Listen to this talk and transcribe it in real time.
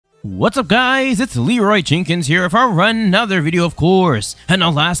What's up guys, it's Leroy Jenkins here for another video, of course, an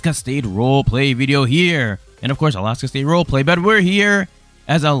Alaska State roleplay video here. And of course Alaska State roleplay, but we're here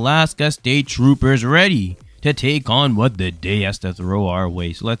as Alaska State troopers ready to take on what the day has to throw our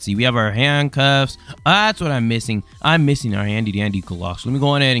way. So let's see, we have our handcuffs. That's what I'm missing. I'm missing our handy dandy Glocks. Let me go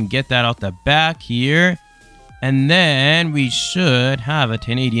on ahead and get that out the back here. And then we should have a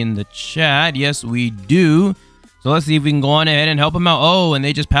 1080 in the chat. Yes, we do. So let's see if we can go on ahead and help them out. Oh, and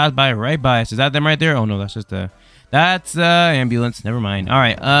they just passed by right by us. Is that them right there? Oh no, that's just that's ambulance. Never mind. All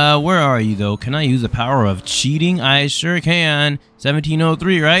right, where are you though? Can I use the power of cheating? I sure can.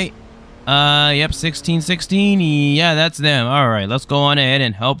 1703, right? Yep, 1616. Yeah, that's them. All right, let's go on ahead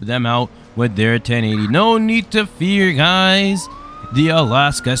and help them out with their 1080. No need to fear, guys. The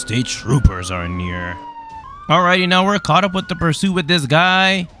Alaska State Troopers are near. Alrighty, now we're caught up with the pursuit with this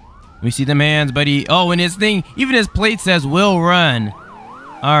guy. We see the hands, buddy. Oh, and his thing, even his plate says will run.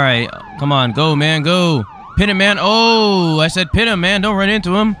 Alright, come on, go, man, go. Pin him, man. Oh, I said pin him, man. Don't run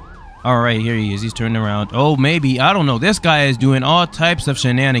into him. Alright, here he is. He's turning around. Oh, maybe. I don't know. This guy is doing all types of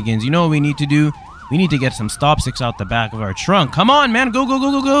shenanigans. You know what we need to do? We need to get some stop sticks out the back of our trunk. Come on, man. Go, go, go,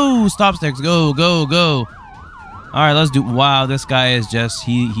 go, go. Stop sticks. Go, go, go. Alright, let's do. Wow, this guy is just,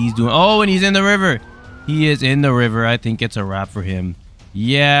 he's doing. Oh, and he's in the river. He is in the river. I think it's a wrap for him.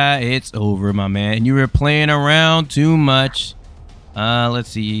 Yeah, it's over, my man. You were playing around too much. Let's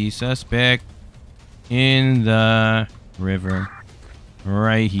see. Suspect in the river.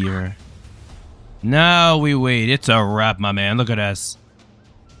 Right here. Now we wait. It's a wrap, my man. Look at us.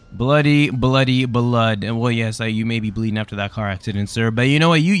 Bloody, bloody blood. And well, yes, you may be bleeding after that car accident, sir. But you know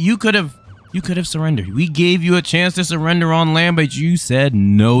what? You could have surrendered. We gave you a chance to surrender on land, but you said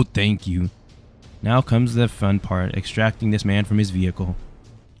no, thank you. Now comes the fun part, extracting this man from his vehicle.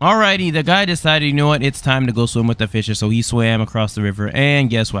 Alrighty, the guy decided, you know what, it's time to go swim with the fishes, so he swam across the river, and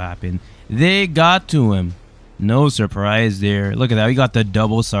guess what happened? They got to him. No surprise there. Look at that, we got the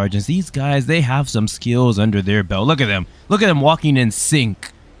double sergeants. These guys, they have some skills under their belt. Look at them. Look at them walking in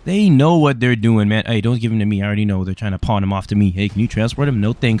sync. They know what they're doing, man. Hey, don't give him to me. I already know. They're trying to pawn him off to me. Hey, can you transport him?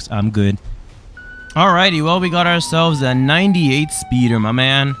 No thanks, I'm good. Alrighty, well, we got ourselves a 98 speeder, my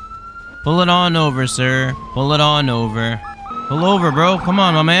man. Pull it on over, sir. Pull it on over. Pull over, bro. Come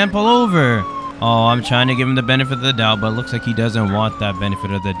on, my man. Pull over. Oh, I'm trying to give him the benefit of the doubt, but it looks like he doesn't want that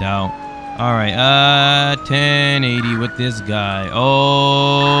benefit of the doubt. All right, 1080 with this guy.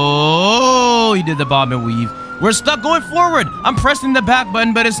 Oh, he did the bob and weave. We're stuck going forward. I'm pressing the back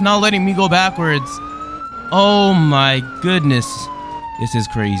button, but it's not letting me go backwards. Oh, my goodness. This is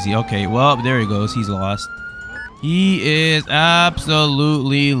crazy. Okay, well, there he goes. He's lost. He is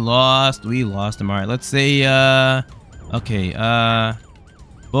absolutely lost. We lost him. All right, let's say, okay,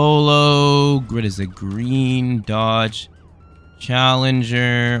 Bolo, what is it? Green, Dodge,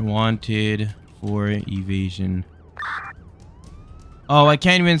 Challenger, wanted for evasion. Oh, I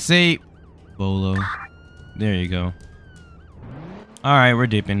can't even say Bolo. There you go. All right, we're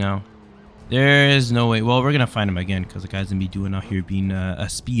dipping now. There is no way. Well, we're going to find him again because the guy's going to be doing out here being a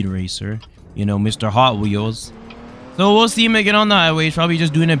speed racer. You know, Mr. Hot Wheels. So we'll see him again on the highway. He's probably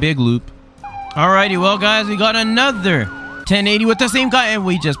just doing a big loop. Alrighty, well, guys, we got another 1080 with the same guy. And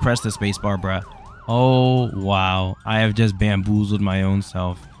we just pressed the spacebar, bruh. Oh, wow. I have just bamboozled my own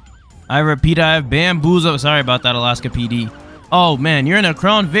self. I repeat, I have bamboozled. Sorry about that, Alaska PD. Oh, man, you're in a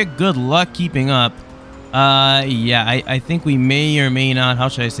Crown Vic. Good luck keeping up. Yeah, I think we may or may not, how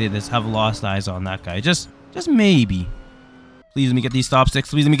should I say this, have lost eyes on that guy. Just maybe. Please let me get these stop sticks.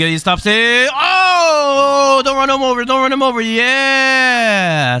 Please let me get these stop sticks. Oh, don't run him over. Don't run him over.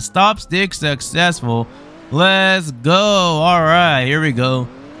 Yeah. Stop stick successful. Let's go. All right. Here we go.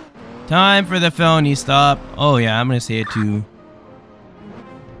 Time for the felony stop. Oh, yeah. I'm going to say it too.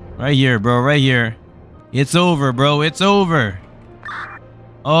 Right here, bro. Right here. It's over, bro. It's over.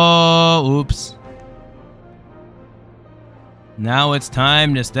 Oh, oops. Now it's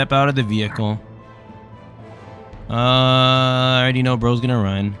time to step out of the vehicle. I already know bro's gonna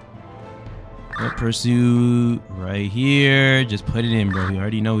run. What pursuit? Right here. Just put it in, bro. You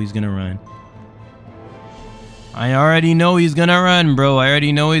already know he's gonna run. I already know he's gonna run, bro. I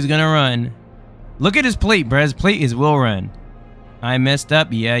already know he's gonna run. Look at his plate, bro. His plate is will run. I messed up.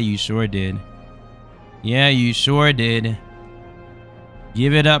 Yeah, you sure did. Yeah, you sure did.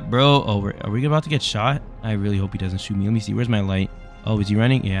 Give it up, bro. Oh, are we about to get shot? I really hope he doesn't shoot me. Let me see. Where's my light? Oh, is he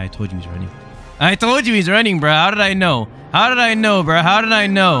running? Yeah, I told you he's running. I told you he's running, bro. How did I know? How did I know, bro? How did I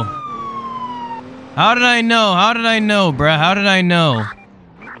know? How did I know? How did I know, bro? How did I know?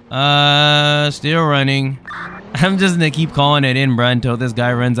 Still running. I'm just gonna keep calling it in, bro, until this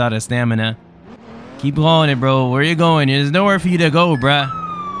guy runs out of stamina. Keep calling it, bro. Where you going? There's nowhere for you to go, bruh.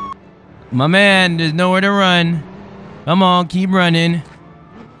 My man, there's nowhere to run. Come on, keep running.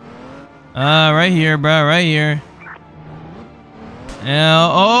 Right here, bro, right here.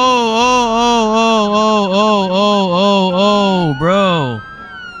 Oh, bro.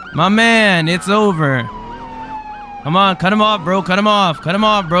 My man, it's over. Come on, cut him off, bro. Cut him off. Cut him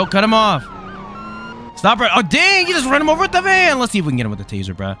off, bro. Cut him off. Stop it. Oh, dang. You just run him over with the van. Let's see if we can get him with the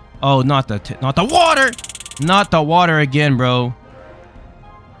taser, bro. Oh, not the water. Not the water again, bro.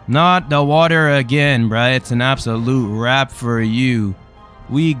 Not the water again, bro. It's an absolute wrap for you.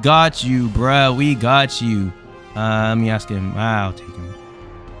 We got you, bro. We got you. Let me ask him. I'll take him.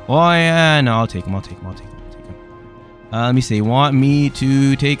 Oh, yeah. No, I'll take him. I'll take him. I'll take him. I'll take him. Let me see. Want me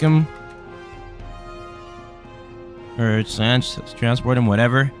to take him? Or transport him,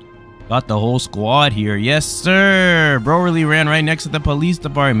 whatever. Got the whole squad here. Yes, sir. Bro really ran right next to the police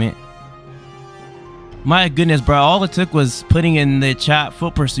department. My goodness, bro. All it took was putting in the chat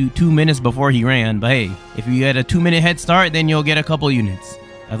foot pursuit 2 minutes before he ran. But hey, if you get a 2-minute head start, then you'll get a couple units.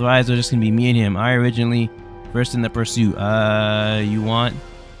 Otherwise, it's just going to be me and him. I originally first in the pursuit. You want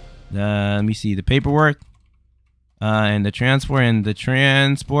let me see, the paperwork and the transport.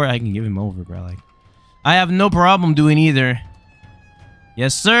 I can give him over, bro. Like, I have no problem doing either.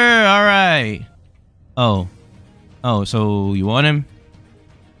 Yes, sir. All right. Oh, so you want him?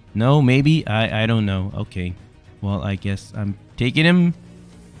 No, maybe. I don't know. Okay. Well, I guess I'm taking him.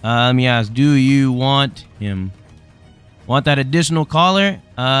 Let me ask, do you want him? Want that additional collar?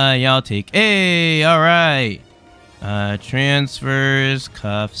 Yeah, I'll take. Hey, all right. Transfers,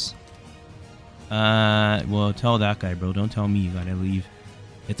 cuffs. Well, tell that guy, bro. Don't tell me you gotta leave.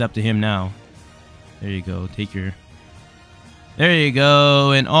 It's up to him now. There you go. Take your... There you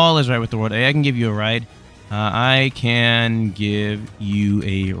go. And all is right with the world. Hey, I can give you a ride. I can give you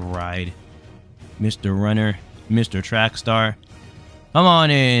a ride. Mr. Runner. Mr. Track Star. Come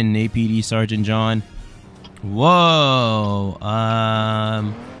on in, APD Sergeant John. Whoa.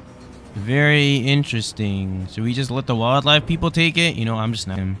 Very interesting. Should we just let the wildlife people take it? You know, I'm just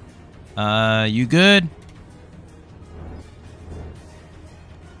not him. You good?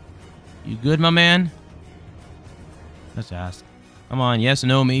 You good, my man? Let's ask. Come on, yes,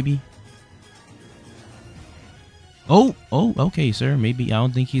 no, maybe. Oh, okay, sir. Maybe. I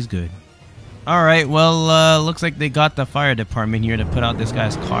don't think he's good. All right, well, looks like they got the fire department here to put out this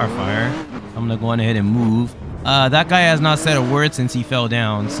guy's car fire. I'm gonna go on ahead and move. That guy has not said a word since he fell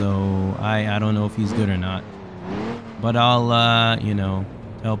down, so I don't know if he's good or not. But I'll, you know,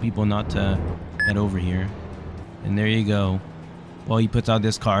 tell people not to head over here. And there you go. Well, he puts out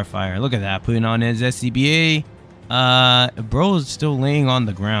this car fire. Look at that, putting on his SCBA. Bro's still laying on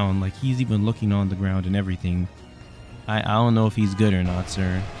the ground. Like, he's even looking on the ground and everything. I don't know if he's good or not,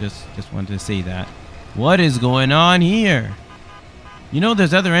 sir. Just wanted to say that. What is going on here? You know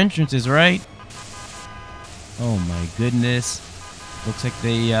there's other entrances, right? Oh my goodness. Looks like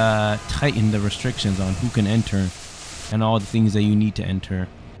they tightened the restrictions on who can enter and all the things that you need to enter.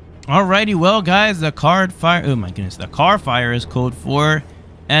 Alrighty, well guys, the car fire, oh my goodness, the car fire is code 4.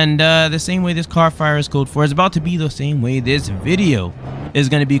 And the same way this car fire is code 4 is about to be the same way this video is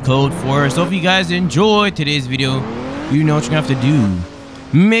going to be code 4. So if you guys enjoyed today's video, you know what you're going to have to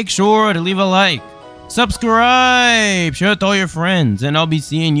do. Make sure to leave a like, subscribe, share with all your friends, and I'll be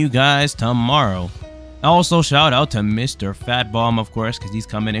seeing you guys tomorrow. Also, shout out to Mr. Fat Bomb, of course, because he's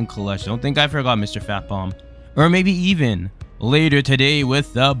coming in clutch. Don't think I forgot Mr. Fat Bomb. Or maybe even later today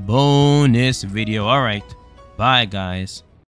with the bonus video. Alright, bye guys.